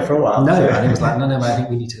haven't done it for a while. No, and it was like, no, I think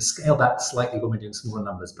we need to scale back slightly when we're doing smaller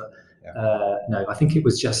numbers. But no, I think it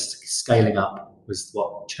was just scaling up was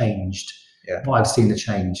what changed. What I've seen the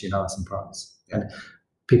change in Alison Price, and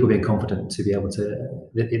people being confident to be able to.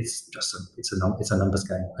 It's a numbers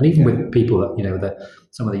game, and even with people that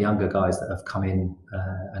some of the younger guys that have come in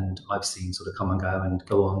and I've seen sort of come and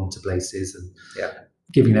go on to places and.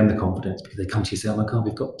 Giving them the confidence, because they come to you and say, oh my God,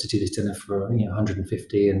 we've got to do this dinner for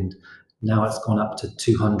 150, and now it's gone up to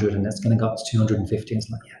 200, and it's going to go up to 250. And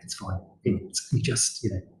it's like, it's fine.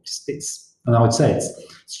 And I would say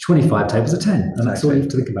it's 25 tables of 10, and that's all you have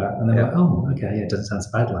to think about. And they're like, oh, okay, it doesn't sound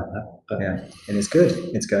so bad like that. But yeah, and it's good.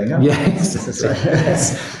 It's going up. Yes,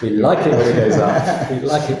 we like it when it goes up. We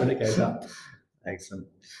like it when it goes up. Excellent.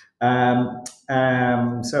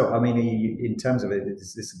 So, I mean, in terms of it,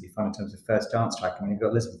 this would be fun in terms of first dance track. I mean, you've got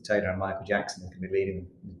Elizabeth Taylor and Michael Jackson who can be leading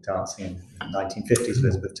dancing in the 1950s.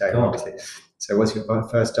 Elizabeth Taylor, obviously. So, what's your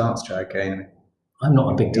first dance track? I'm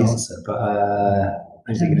not a big dancer, but I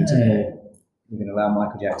don't know. You're going to allow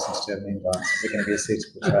Michael Jackson to do a moon dance. Is it going to be a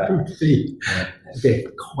suitable track? It'd be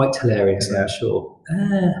quite hilarious, I'm sure.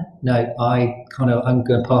 No, I'm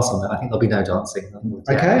going to pass on that. I think there'll be no dancing.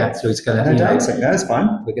 Okay. So it's going to dancing. No, that's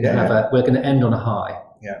fine. We're going to we're going to end on a high.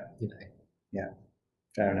 Yeah. Yeah.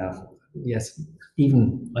 Fair enough. Yes.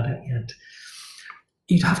 Even I don't yet.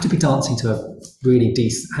 You'd have to be dancing to a really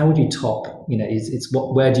decent. How would you top? It's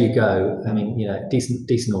what? Where do you go? I mean,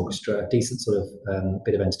 decent orchestra, decent sort of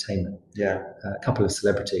bit of entertainment. Yeah, a couple of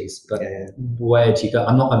celebrities. But where do you go?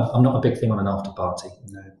 I'm not a big thing on an after party.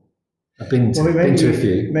 No, I've been to a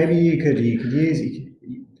few. Maybe you could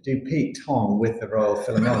do Pete Tong with the Royal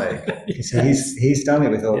Philharmonic. he's done it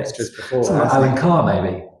with orchestras before. So like Alan Carr,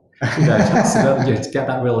 maybe. To get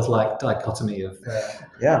that real dichotomy of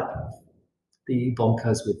the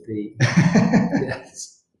bonkers with the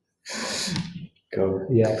yes. Cool.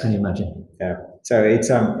 Yeah, can you imagine? Yeah. So it's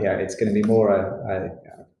going to be more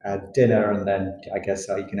a dinner, and then I guess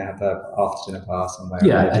you can have a after dinner bar somewhere.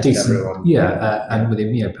 Yeah, a decent. And with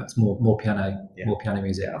him, perhaps more piano, more piano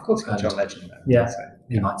music. Yeah, of course, John Legend. There, yeah, so,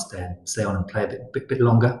 he might stay on and play a bit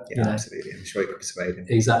longer. Yeah, absolutely. I'm sure he could persuade him.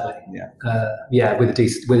 Exactly. Yeah. With a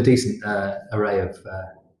decent array of.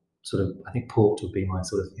 Sort of, I think port would be my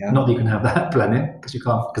sort of. Not that you can have that blending because you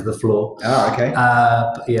can't because of the floor. Oh, okay.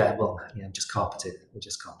 But just carpeted. We'll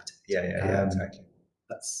just carpet it. Yeah, exactly.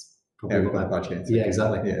 That's probably what my budget. Yeah,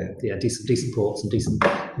 exactly. Yeah, decent ports and decent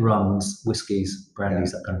rums, whiskies,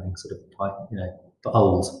 brandies, that kind of thing. Sort of quite, but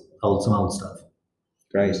some old stuff.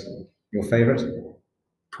 Great. Your favourite?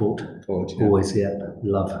 Port. Port. Always,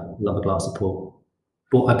 love a glass of port.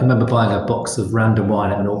 But I can remember buying a box of random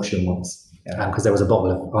wine at an auction once. Because there was a bottle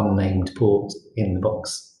of unnamed port in the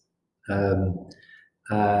box. And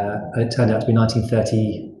it turned out to be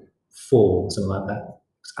 1934, something like that.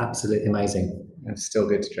 It's absolutely amazing. It's still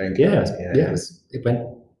good to drink. It went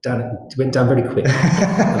down very quick.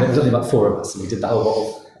 I think it was only about 4 of us, and we did the whole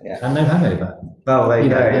bottle. And no hangover. Well, there you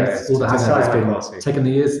go. All the hangover has been taken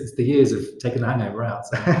It's the years of taking the hangover out.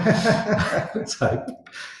 So.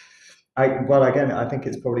 I think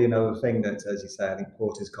it's probably another thing that, as you say, I think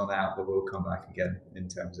port has gone out, but will come back again in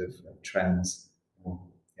terms of trends.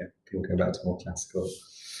 People go back to more classical,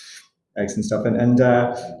 excellent stuff. And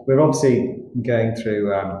we're obviously going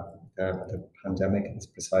through the pandemic at this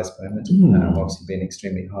precise moment. Obviously been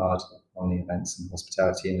extremely hard on the events and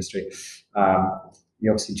hospitality industry.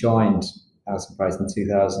 You obviously joined House of Price in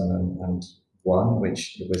 2001,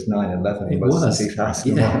 which it was 9/11. It was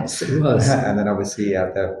 2001. Yes, it was. And then obviously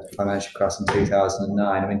the financial crisis in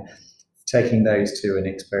 2009. I mean, taking those two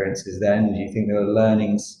experiences then, do you think there are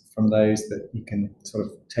learnings from those that you can sort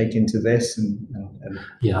of take into this?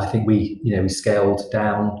 Yeah, I think we scaled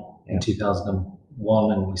down in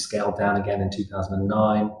 2001 and we scaled down again in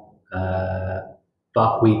 2009.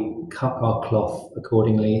 But we cut our cloth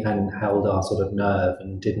accordingly and held our sort of nerve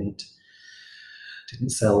and didn't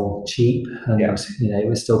sell cheap, and it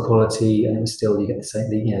was still quality, and it was still, you get the same.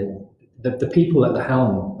 The people at the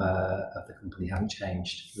helm of the company haven't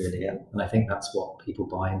changed really, and I think that's what people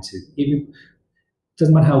buy into. It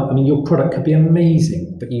doesn't matter how. I mean, your product could be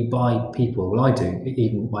amazing, but you buy people. Well, I do.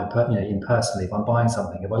 Even in personally, if I'm buying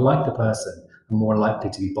something, if I like the person, I'm more likely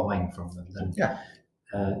to be buying from them than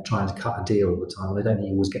trying to cut a deal all the time. And I don't think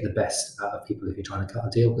you always get the best out of people if you're trying to cut a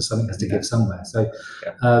deal, because something has to give somewhere. So.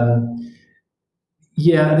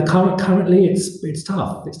 Currently it's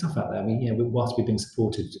tough. It's tough out there. I mean, whilst we've been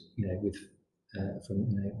supported, with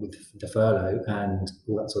the furlough and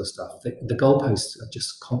all that sort of stuff, the goalposts are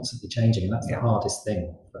just constantly changing, and that's the hardest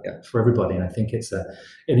thing for everybody. And I think it's an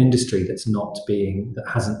industry that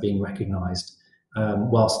hasn't been recognised.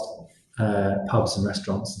 Whilst pubs and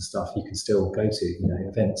restaurants and stuff, you can still go to,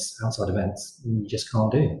 events, outside events, you just can't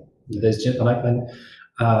do.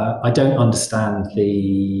 I don't understand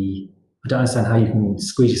how you can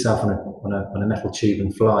squeeze yourself on a metal tube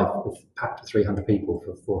and fly packed with 300 people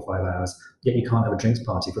for 4 or 5 hours, yet you can't have a drinks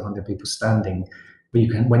party for 100 people standing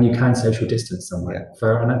when you can social distance somewhere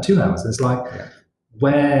for 2 hours. It's like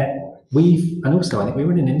and also I think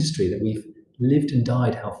we're in an industry that we've lived and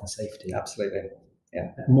died health and safety. Absolutely.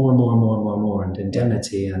 Yeah. More and more, and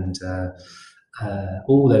indemnity and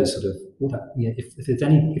all those sort of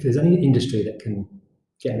if there's any industry that can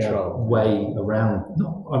get way around,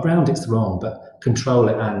 not around, it's wrong, but control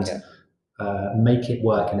it and make it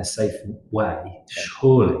work in a safe way,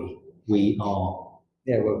 surely we are,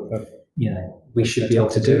 we should be able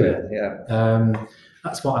to do it. Yeah.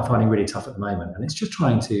 That's what I'm finding really tough at the moment, and it's just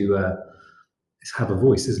trying to have a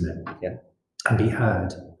voice, isn't it? Yeah. And be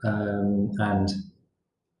heard. And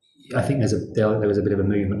I think there was a bit of a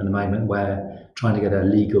movement at the moment where trying to get a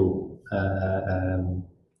legal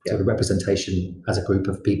sort of representation as a group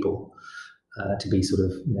of people to be sort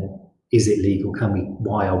of, is it legal?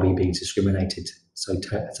 Why are we being discriminated so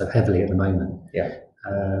heavily at the moment? Yeah.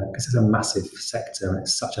 Because it's a massive sector, and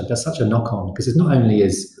there's such a knock on, because it's not only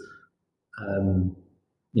it's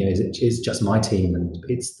just my team, and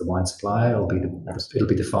it's the wine supplier, it'll be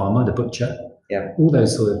the farmer, the butcher, all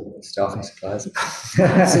those sort of staffing suppliers.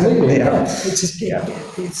 Absolutely, yeah. It's just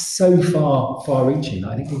it's so far reaching.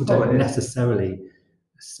 I think people don't necessarily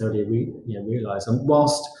realise. And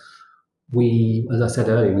whilst we, as I said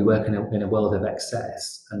earlier, we work in a world of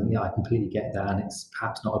excess, and I completely get that, and it's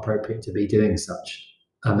perhaps not appropriate to be doing such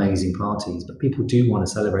amazing parties, but people do want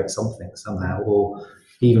to celebrate something somehow, or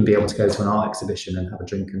even be able to go to an art exhibition and have a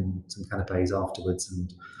drink and some canapes afterwards.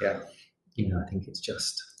 And I think it's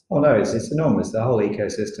just. Oh no, it's enormous. The whole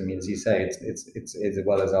ecosystem, as you say, it's as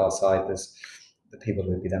well as our side. There's the people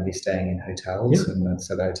who would then be staying in hotels, and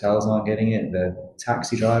so the hotels aren't getting it. The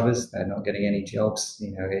taxi drivers, they're not getting any jobs.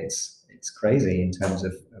 It's crazy in terms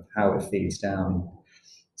of how it feeds down.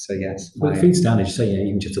 So yes, it feeds down, as you say,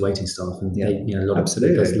 even just the waiting staff, and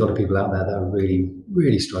there's a lot of people out there that are really,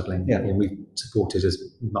 really struggling. Yeah. We've supported as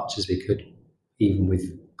much as we could, even with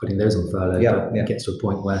putting those on furlough. But it gets to a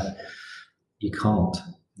point where you can't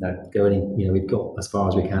go any. We've got as far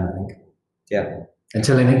as we can, I think. Yeah.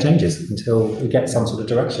 Until anything changes, until we get some sort of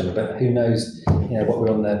direction. But who knows? What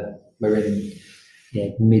we're in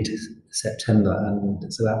mid-September, and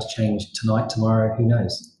it's about to change tonight, tomorrow. Who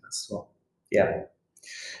knows? That's what. Yeah.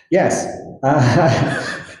 Yes.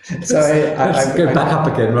 So let's go back up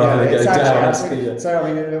again rather than go down. So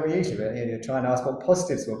we usually try and ask what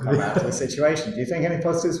positives will come out of the situation. Do you think any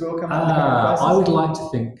positives will come out of the current crisis? I would like to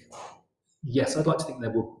think. Yes, I'd like to think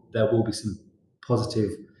there will be some positive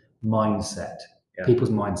mindset. People's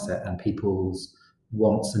mindset and people's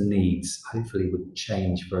wants and needs hopefully would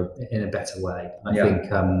change in a better way.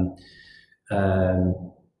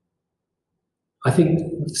 I think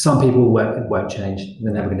some people won't change.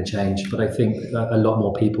 They're never going to change. But I think a lot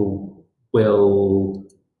more people will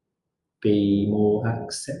be more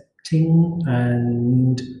accepting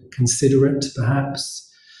and considerate, perhaps.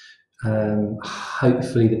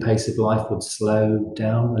 Hopefully the pace of life would slow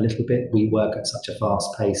down a little bit. We work at such a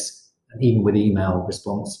fast pace, and even with email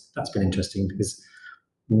response, that's been interesting, because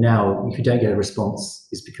now if you don't get a response,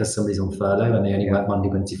 it's because somebody's on furlough and they only work Monday,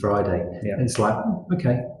 Wednesday, Friday. And it's like,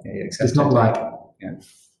 okay, it's not like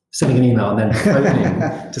sending an email and then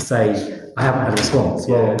phoning to say I haven't had a response.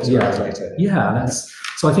 So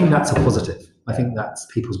I think that's a positive. I think that's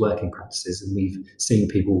people's working practices, and we've seen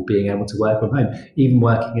people being able to work from home, even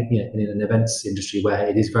working in an events industry where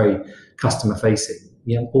it is very customer facing.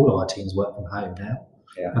 All of our teams work from home now,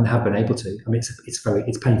 and have been able to. I mean,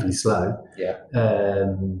 it's painfully slow,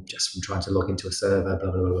 just from trying to log into a server,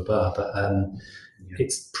 blah blah blah blah. But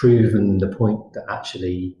it's proven the point that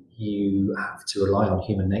actually you have to rely on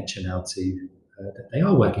human nature now to that they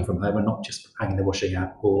are working from home and not just hanging the washing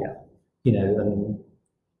out, or and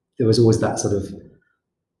there was always that sort of,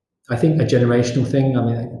 I think, a generational thing. I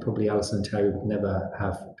mean, probably Alison and Terry would never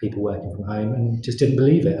have people working from home and just didn't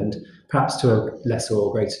believe it. And perhaps to a lesser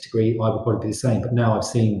or greater degree, I would probably be the same. But now I've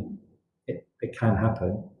seen it can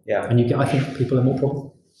happen. Yeah. And I think people are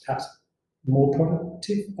perhaps more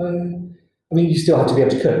productive. I mean, you still have to be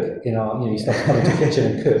able to cook. You still have to come into the kitchen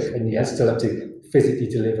and cook, and you still have to physically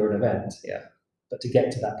deliver an event. Yeah. But to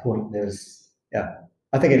get to that point, there's.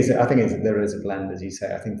 I think there is a blend, as you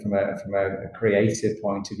say. I think from a creative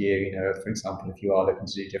point of view, for example, if you are looking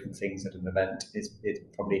to do different things at an event, it's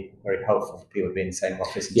probably very helpful for people to be in the same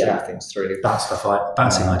office and chat things through. That's stuff like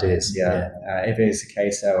bouncing ideas. If it is the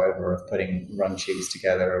case, however, of putting run sheets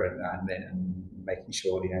together and making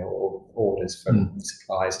sure all orders for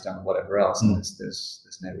supplies are done, whatever else,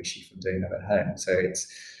 there's no issue from doing that at home. So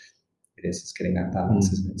it's getting that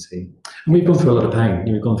balance, isn't it? And we've gone through a lot of pain.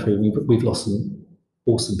 We've lost some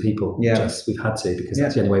awesome people. We've had to, because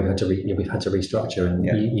that's the only way we've had to restructure. And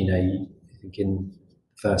I think in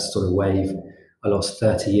the first sort of wave, I lost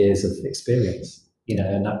 30 years of experience.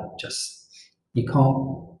 And that just, you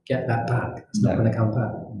can't get that back. It's not going to come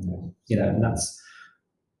back. And that's.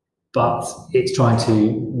 But it's trying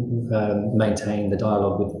to maintain the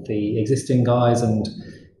dialogue with the existing guys, and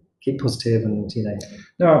keep positive, and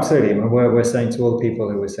No, absolutely. I mean, we're saying to all the people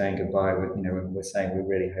who we're saying goodbye, we're saying we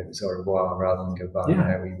really hope it's au revoir rather than goodbye.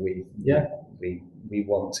 Yeah. We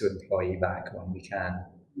want to employ you back when we can,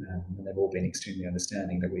 and they've all been extremely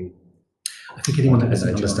understanding that we. I think anyone that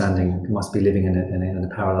isn't understanding must be living in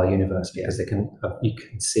a parallel universe, because you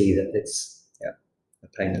can see that it's the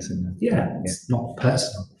pain is in there. It's not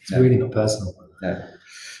personal. It's really not personal. No.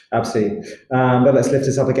 Absolutely. But let's lift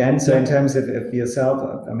this up again. So in terms of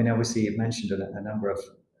yourself, I mean, obviously you've mentioned a number of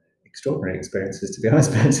extraordinary experiences, to be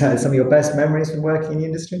honest, but some of your best memories from working in the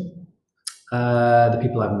industry? The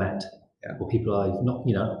people I've met, or people I've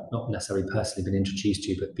not necessarily personally been introduced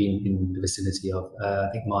to, but been in the vicinity of. I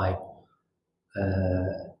think my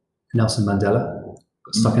Nelson Mandela,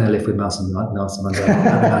 got stuck in a lift with Nelson Mandela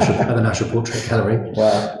at the National Portrait Gallery.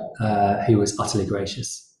 Wow. Who was utterly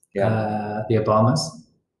gracious. Yeah. The Obamas.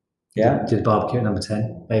 Did a barbecue at number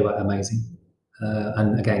 10. They were amazing.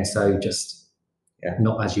 And again, so just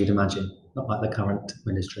not as you'd imagine, not like the current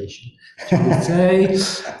administration, should we say,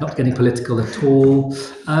 not getting political at all.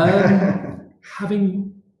 I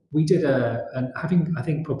think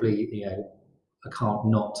probably, I can't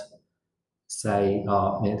not say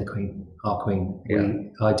the Queen, our Queen.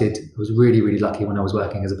 I was really, really lucky when I was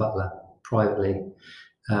working as a butler privately.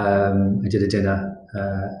 I did a dinner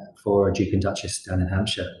for a Duke and Duchess down in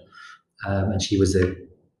Hampshire. And she was a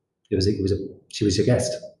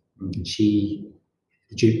guest. And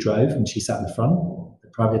the Duke drove, and she sat in the front. The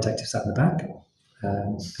private detective sat in the back,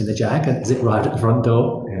 in the Jag, and it arrived at the front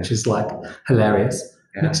door, which is like hilarious.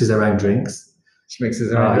 Mixes her own drinks. She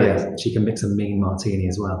mixes her own drinks. Yeah, she can mix a mean martini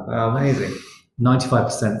as well. Oh, amazing.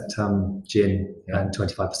 95% gin and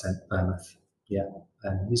 25% vermouth. Yeah,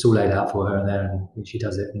 and it's all laid out for her in there, and she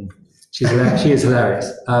does it, and she is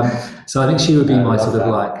hilarious. So I think she would be my sort of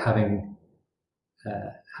like having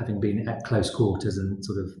been at close quarters and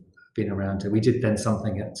sort of been around her. We did then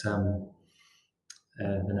something at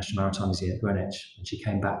the National Maritime Museum at Greenwich, and she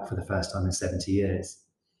came back for the first time in 70 years.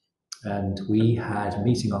 And we had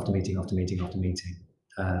meeting after meeting after meeting after meeting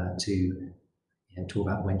to talk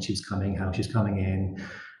about when she was coming, how she was coming in,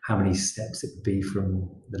 how many steps it would be from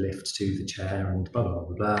the lift to the chair, and blah, blah,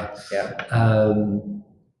 blah, blah. Yeah.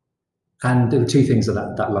 And there were two things at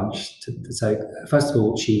that lunch. So first of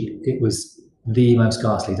all, it was the most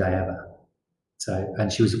ghastly day ever. So,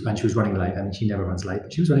 and she was running late. I mean, she never runs late,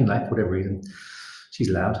 but she was running late for whatever reason. She's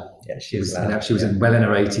loud. Yeah, she was loud. She was well in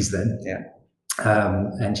her 80s then. Yeah.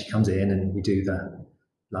 And she comes in, and we do the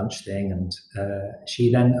lunch thing, and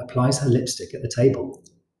she then applies her lipstick at the table.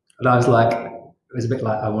 And I was like, it was a bit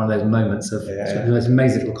like one of those moments of the most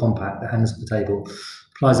amazing little compact that hangs at the table,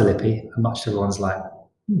 applies a lippy, and much to everyone's like,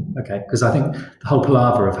 okay. Because I think the whole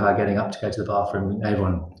palaver of her getting up to go to the bathroom,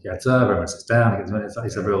 everyone gets over, everyone sits down,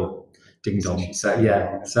 it's a real ding dong.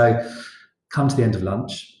 So come to the end of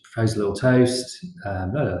lunch, propose a little toast,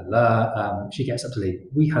 she gets up to leave.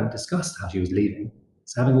 We hadn't discussed how she was leaving.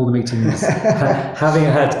 So having all the meetings, having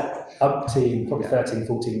had up to probably 13,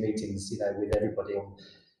 14 meetings, with everybody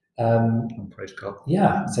on protocol.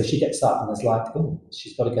 Yeah, so she gets up and it's like,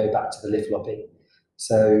 she's got to go back to the lift lobby.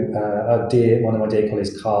 So one of my dear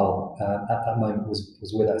colleagues, Carl, at that moment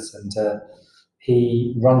was with us, and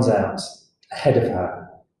he runs out ahead of her,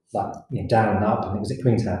 like down and up, and it was at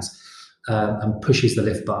Queen's House, and pushes the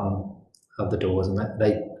lift button of the doors, and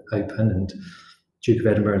they open, and Duke of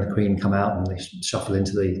Edinburgh and the Queen come out, and they shuffle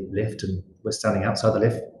into the lift, and we're standing outside the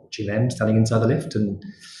lift, watching them standing inside the lift, and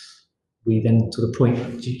we then sort of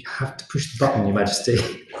point, do you have to push the button, Your Majesty?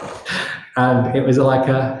 And it was like,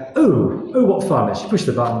 oh, what fun. And she pushed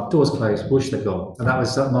the button, doors closed, whoosh, they're gone. And that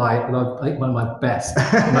was I think one of my best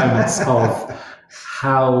moments of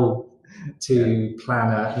how to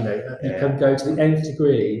plan you can go to the nth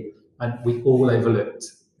degree, and we all overlooked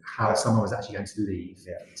how someone was actually going to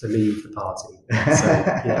leave the party. So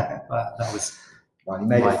that was. Well, you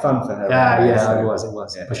made it fun for her. It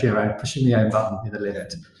was. Yeah, pushing the own button in the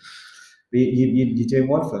lift. You're doing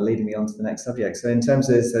wonderful, leading me on to the next subject. So in terms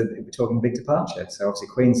of, we're talking big departure. So obviously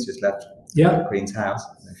Queen's just left Queen's house.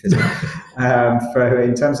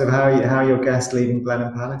 In terms of how your guests leaving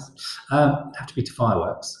Blenheim Palace? Have to be to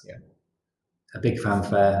fireworks. Yeah. A big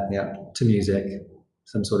fanfare. Yeah. To music,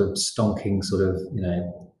 some sort of stonking sort of,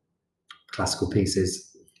 classical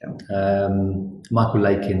pieces. Yeah. Michael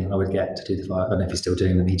Lakin, I would get to do the fireworks. I don't know if he's still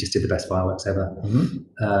doing them. He just did the best fireworks ever.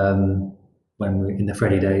 Mm-hmm. When we were in the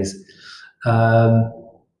Freddie days. I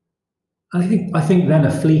think then a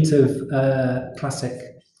fleet of classic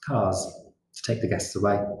cars to take the guests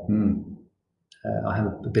away. I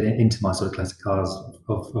haven't been into my sort of classic cars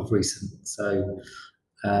of recent, so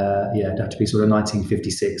it'd have to be sort of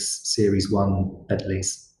 1956 Series 1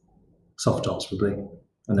 Bentleys. soft tops probably,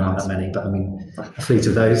 and there aren't that many. But I mean, a fleet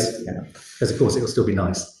of those, because of course it'll still be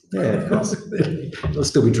nice. Yeah, of course. It'll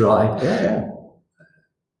still be dry. Yeah.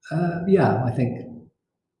 I think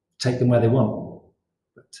take them where they want.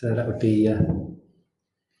 But that would be.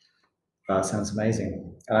 That sounds amazing.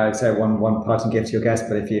 I'd say one parting gift to your guests,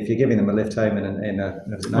 but if you're giving them a lift home in a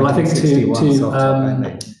well, I think 1961 soft top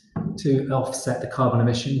Bentley. To offset the carbon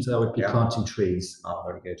emissions, I would be planting trees. Oh,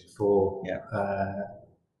 very good.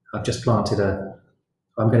 I've just planted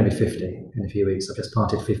I'm going to be 50 in a few weeks. I've just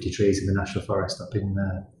planted 50 trees in the National Forest up in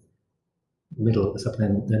the Midlands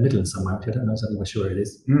somewhere, which I don't know exactly where sure it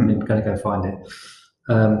is. I'm going to go find it.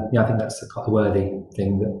 I think that's quite a worthy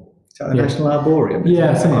thing. The National Arboretum?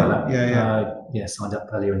 Yeah, something like that. Yeah. Signed up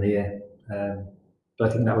earlier in the year. But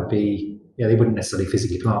I think that would be, they wouldn't necessarily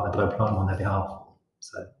physically plant them, but I'd plant them on their behalf.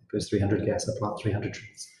 So if it was 300 guests, I'd plant 300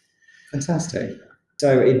 trees. Fantastic.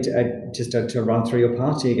 So just to run through your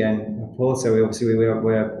party again, Paul, so we've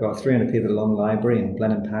got 300 people at Long Library in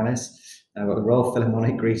Blenheim Palace. We've got the Royal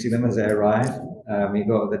Philharmonic greeting them as they arrive. We've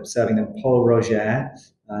got serving them Paul Roger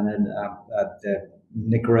and then the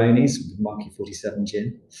Negronis, Monkey 47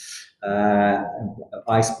 gin.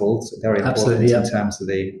 Ice balls, very important in terms of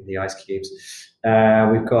the ice cubes.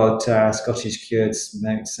 We've got Scottish cured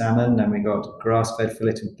smoked salmon, and we've got grass-fed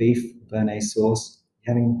fillet of beef, béarnaise sauce.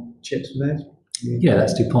 You having chips with those? Yeah,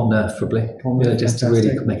 let's do Pont Neuf probably. Just to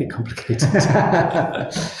really make it complicated.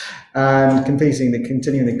 And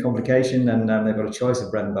continuing the complication, and they've got a choice of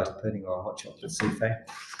bread and butter pudding or a hot chocolate souffle.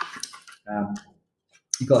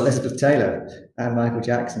 You've got Elizabeth Taylor and Michael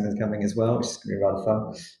Jackson is coming as well, which is going to be rather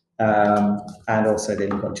fun. And also then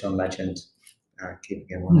you've got John Legend keeping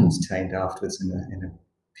everyone entertained afterwards in a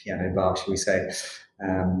piano bar, shall we say,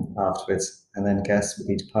 afterwards. And then guests will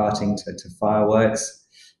be departing to fireworks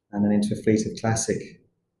and then into a fleet of classic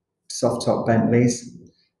soft-top Bentleys,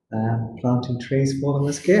 planting trees for them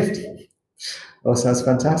as a gift. All sounds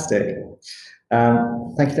fantastic.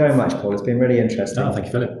 Thank you very much, Paul. It's been really interesting. Thank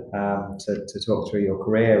you, Philip. To talk through your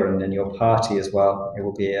career and your party as well. It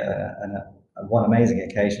will be one amazing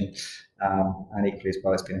occasion, and equally as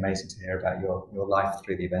well, it's been amazing to hear about your life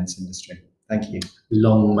through the events industry. Thank you.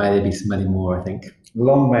 Long may there be so many more, I think.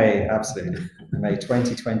 Long may, absolutely. May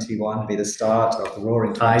 2021 be the start of the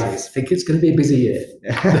Roaring 20s. I think it's going to be a busy year.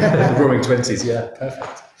 The Roaring 20s, yeah.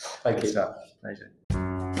 Perfect. Thank you. Pleasure.